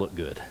that I look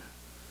good,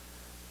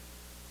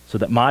 so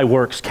that my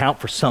works count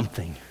for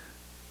something.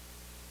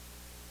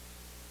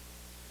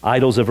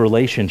 Idols of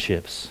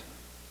relationships.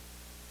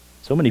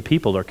 So many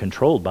people are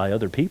controlled by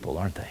other people,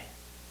 aren't they?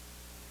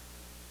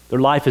 Their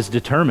life is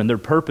determined. Their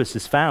purpose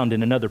is found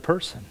in another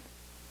person.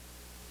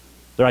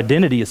 Their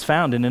identity is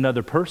found in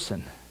another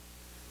person.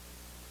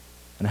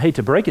 And I hate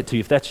to break it to you,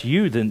 if that's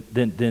you,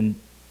 then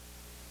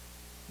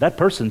that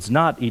person's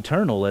not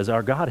eternal as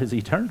our God is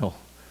eternal.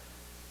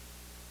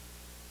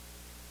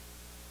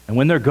 And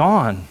when they're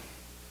gone,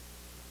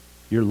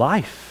 your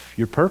life,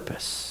 your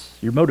purpose,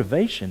 your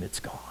motivation,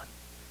 it's gone.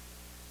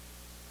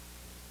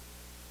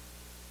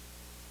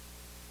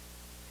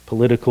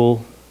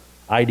 Political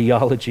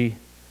ideology.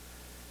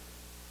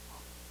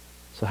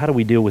 So how do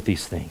we deal with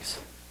these things?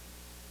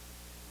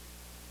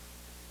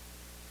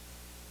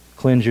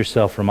 Cleanse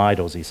yourself from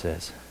idols, he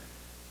says.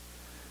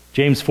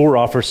 James 4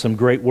 offers some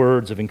great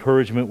words of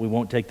encouragement. We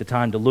won't take the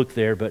time to look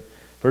there, but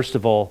first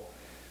of all,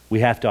 we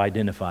have to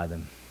identify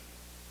them.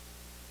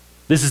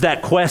 This is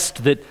that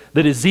quest that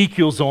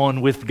Ezekiel's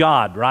on with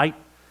God, right?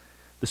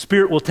 The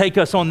Spirit will take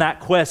us on that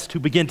quest to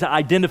begin to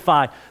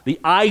identify the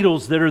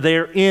idols that are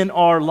there in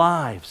our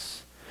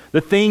lives.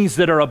 The things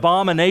that are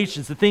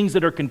abominations, the things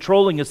that are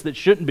controlling us that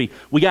shouldn't be.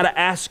 We got to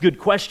ask good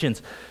questions.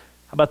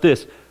 How about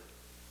this?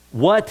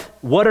 What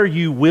are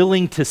you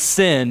willing to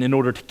sin in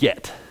order to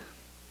get?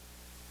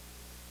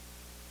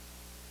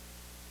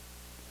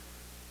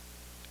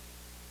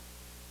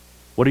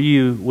 What are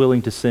you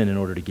willing to sin in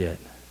order to get?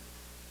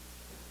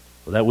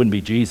 Well, that wouldn't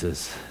be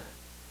Jesus.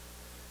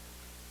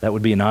 That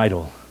would be an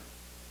idol.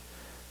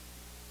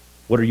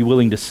 What are you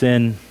willing to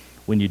sin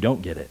when you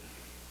don't get it?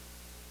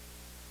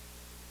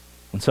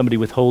 When somebody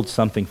withholds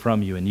something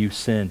from you and you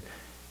sin,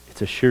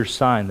 it's a sure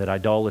sign that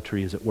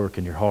idolatry is at work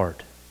in your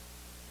heart.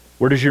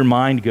 Where does your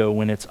mind go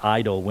when it's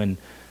idle, when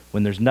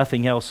there's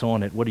nothing else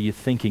on it? What are you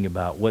thinking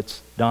about?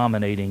 What's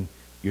dominating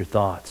your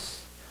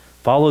thoughts?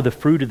 Follow the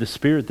fruit of the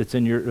Spirit that's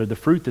in your, or the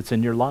fruit that's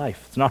in your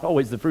life. It's not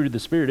always the fruit of the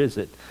Spirit, is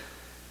it?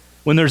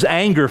 When there's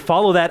anger,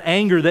 follow that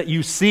anger that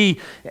you see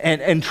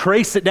and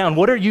trace it down.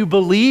 What are you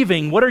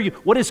believing?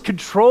 What is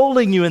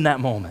controlling you in that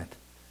moment?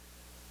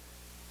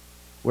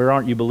 Where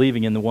aren't you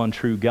believing in the one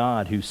true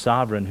God who's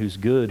sovereign, who's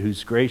good,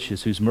 who's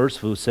gracious, who's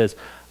merciful, who says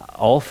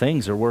all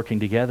things are working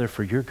together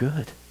for your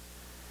good?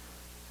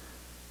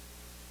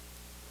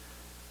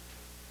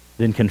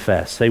 Then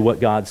confess. Say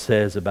what God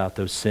says about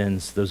those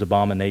sins, those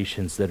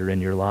abominations that are in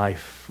your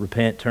life.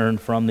 Repent, turn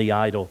from the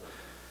idol.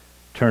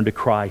 Turn to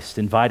Christ.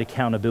 Invite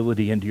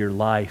accountability into your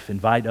life.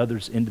 Invite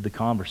others into the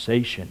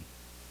conversation.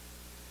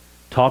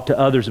 Talk to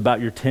others about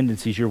your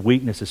tendencies, your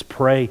weaknesses.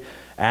 Pray.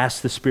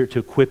 Ask the Spirit to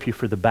equip you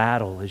for the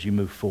battle as you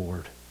move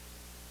forward.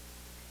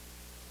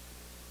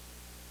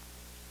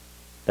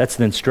 That's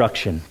the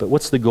instruction. But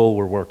what's the goal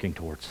we're working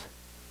towards?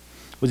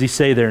 What does he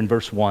say there in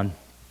verse 1?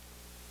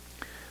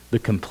 The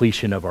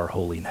completion of our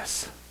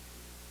holiness.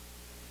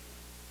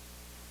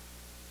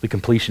 The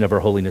completion of our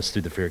holiness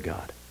through the fear of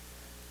God.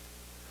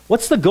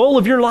 What's the goal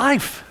of your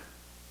life?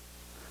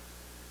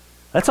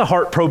 That's a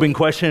heart-probing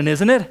question,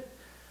 isn't it?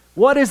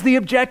 What is the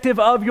objective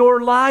of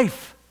your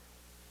life?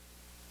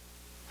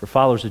 For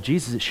followers of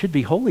Jesus, it should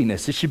be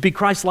holiness. It should be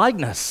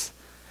Christ-likeness.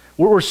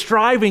 We're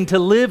striving to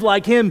live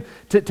like Him,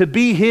 to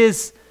be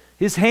His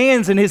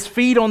hands and His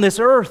feet on this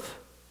earth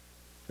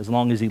as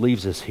long as He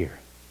leaves us here.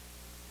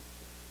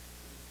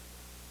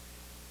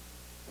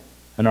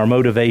 And our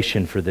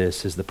motivation for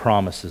this is the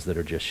promises that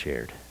are just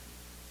shared.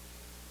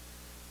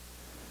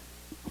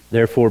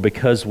 Therefore,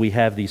 because we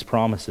have these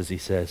promises, he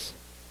says,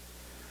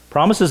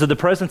 promises of the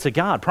presence of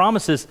God,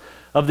 promises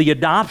of the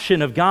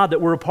adoption of God,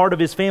 that we're a part of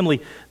His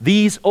family,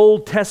 these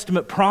Old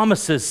Testament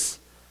promises,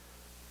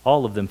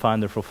 all of them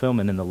find their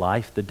fulfillment in the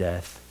life, the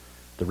death,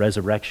 the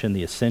resurrection,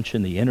 the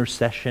ascension, the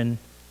intercession,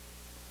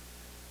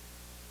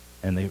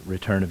 and the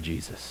return of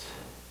Jesus.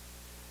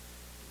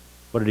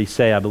 What did he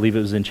say? I believe it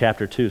was in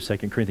chapter 2, 2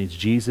 Corinthians.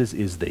 Jesus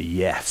is the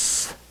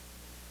yes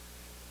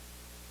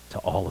to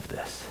all of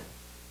this.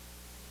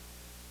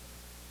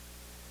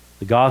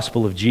 The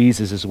gospel of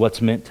Jesus is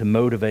what's meant to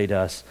motivate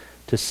us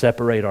to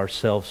separate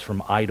ourselves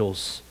from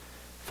idols,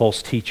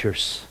 false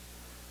teachers.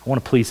 I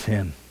want to please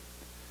Him.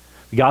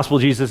 The gospel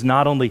of Jesus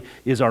not only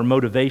is our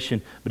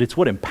motivation, but it's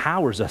what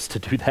empowers us to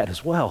do that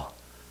as well.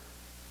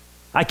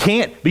 I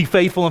can't be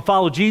faithful and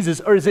follow Jesus,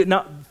 or is it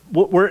not,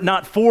 were it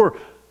not for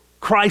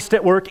Christ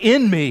at work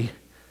in me,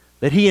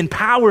 that He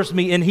empowers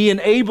me and He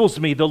enables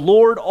me. The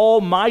Lord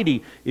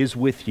Almighty is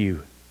with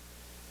you.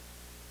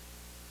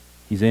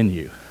 He's in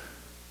you.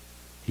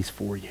 He's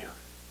for you.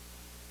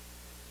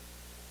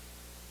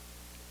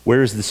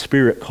 Where is the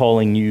Spirit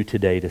calling you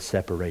today to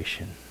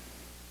separation?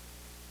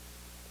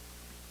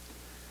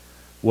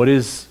 What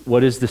is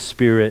the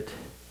Spirit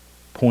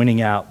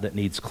pointing out that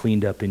needs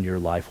cleaned up in your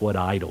life? What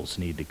idols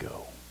need to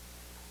go?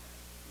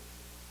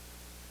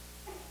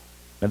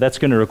 Now that's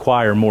going to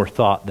require more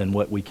thought than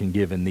what we can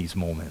give in these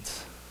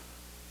moments.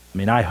 I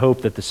mean, I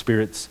hope that the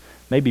Spirit's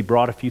maybe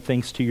brought a few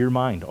things to your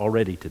mind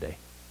already today.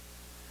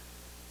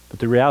 But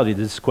the reality is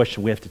this is a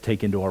question we have to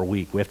take into our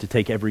week. We have to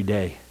take every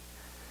day.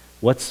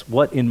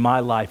 What in my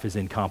life is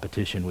in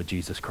competition with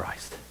Jesus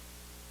Christ?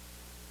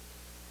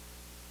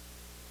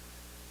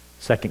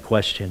 Second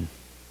question,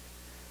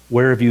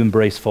 where have you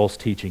embraced false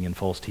teaching and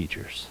false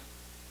teachers?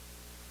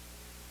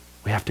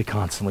 We have to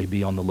constantly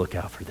be on the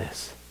lookout for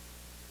this.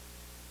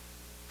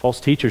 False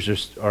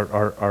teachers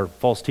are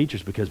false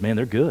teachers because, man,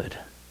 they're good.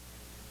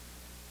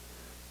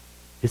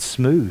 It's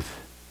smooth,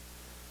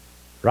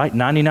 right?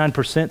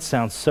 99%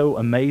 sounds so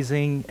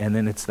amazing, and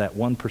then it's that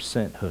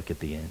 1% hook at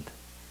the end.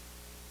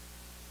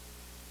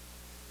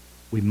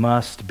 We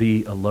must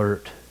be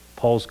alert.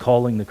 Paul's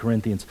calling the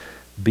Corinthians,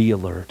 be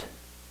alert.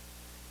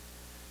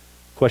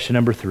 Question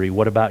number 3,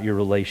 what about your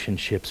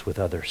relationships with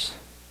others?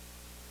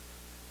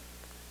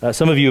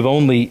 Some of you have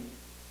only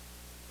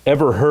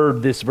ever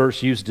heard this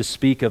verse used to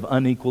speak of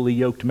unequally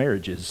yoked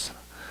marriages.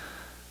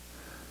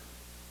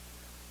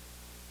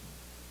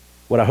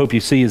 What I hope you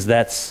see is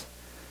that's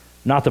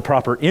not the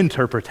proper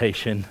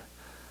interpretation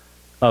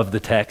of the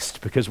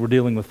text because we're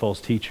dealing with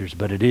false teachers,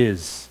 but it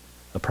is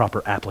a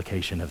proper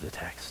application of the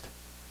text.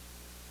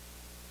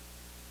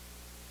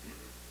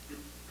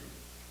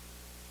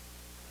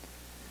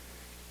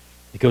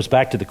 It goes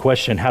back to the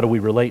question, how do we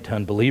relate to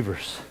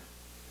unbelievers?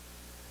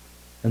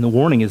 And the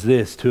warning is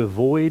this, to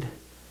avoid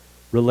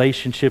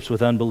relationships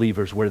with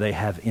unbelievers where they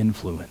have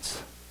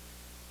influence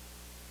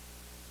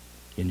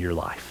in your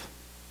life.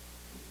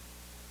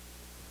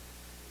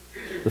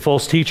 The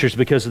false teachers,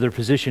 because of their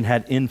position,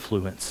 had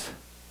influence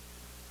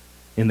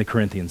in the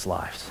Corinthians'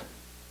 lives.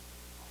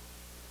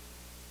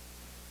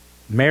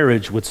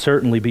 Marriage would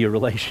certainly be a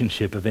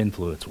relationship of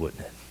influence,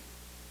 wouldn't it?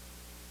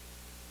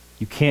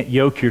 You can't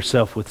yoke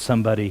yourself with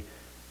somebody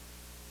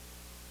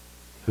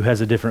who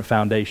has a different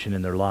foundation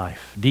in their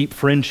life. Deep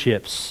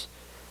friendships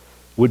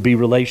would be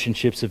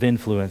relationships of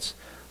influence.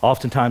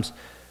 Oftentimes,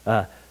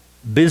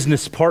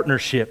 business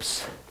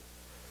partnerships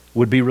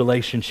would be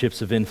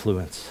relationships of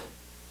influence.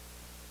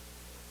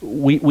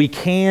 We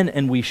can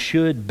and we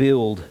should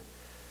build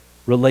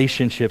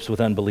relationships with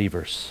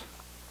unbelievers.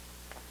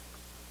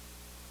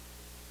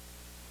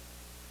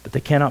 But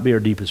they cannot be our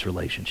deepest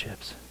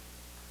relationships.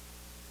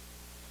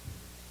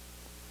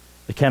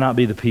 They cannot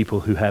be the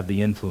people who have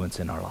the influence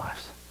in our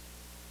lives.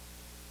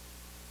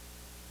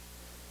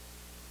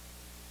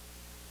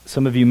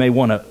 Some of you may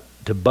want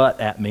to butt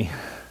at me.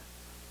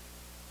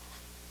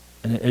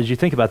 And as you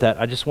think about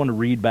that, I just want to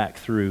read back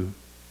through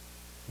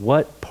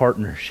what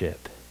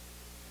partnership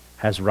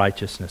has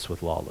righteousness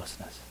with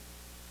lawlessness.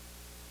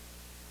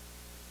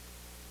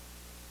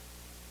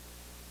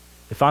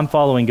 If I'm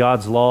following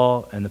God's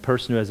law and the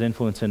person who has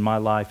influence in my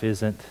life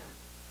isn't,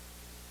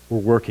 we're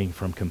working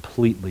from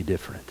completely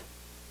different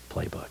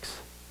playbooks.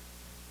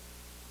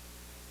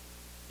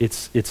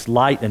 It's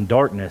light and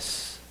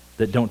darkness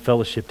that don't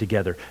fellowship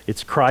together.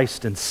 It's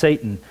Christ and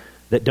Satan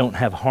that don't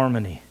have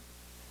harmony.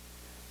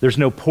 There's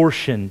no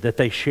portion that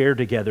they share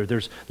together.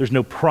 There's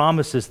no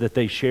promises that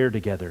they share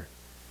together.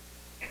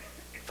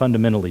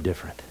 Fundamentally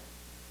different.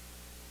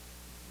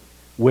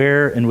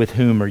 Where and with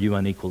whom are you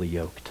unequally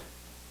yoked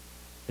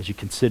as you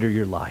consider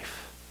your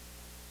life?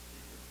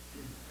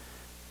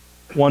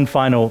 One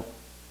final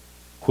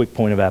quick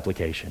point of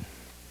application.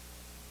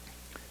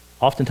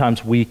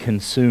 Oftentimes we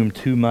consume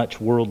too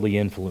much worldly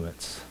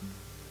influence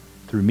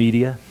through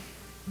media,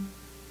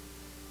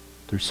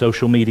 through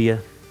social media,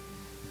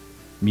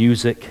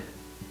 music.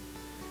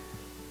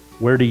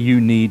 Where do you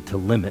need to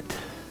limit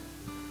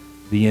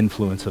the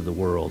influence of the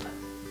world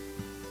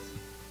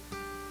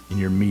in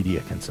your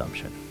media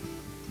consumption?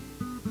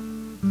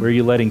 Where are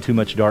you letting too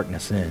much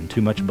darkness in,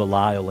 too much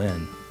Belial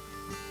in,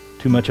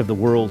 too much of the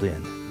world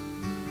in?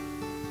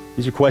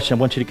 These are questions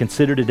I want you to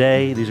consider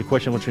today. These are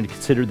questions I want you to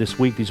consider this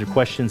week. These are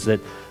questions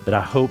that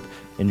I hope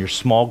in your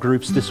small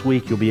groups this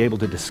week you'll be able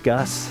to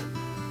discuss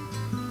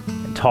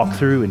and talk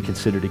through and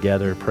consider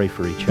together, pray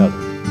for each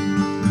other.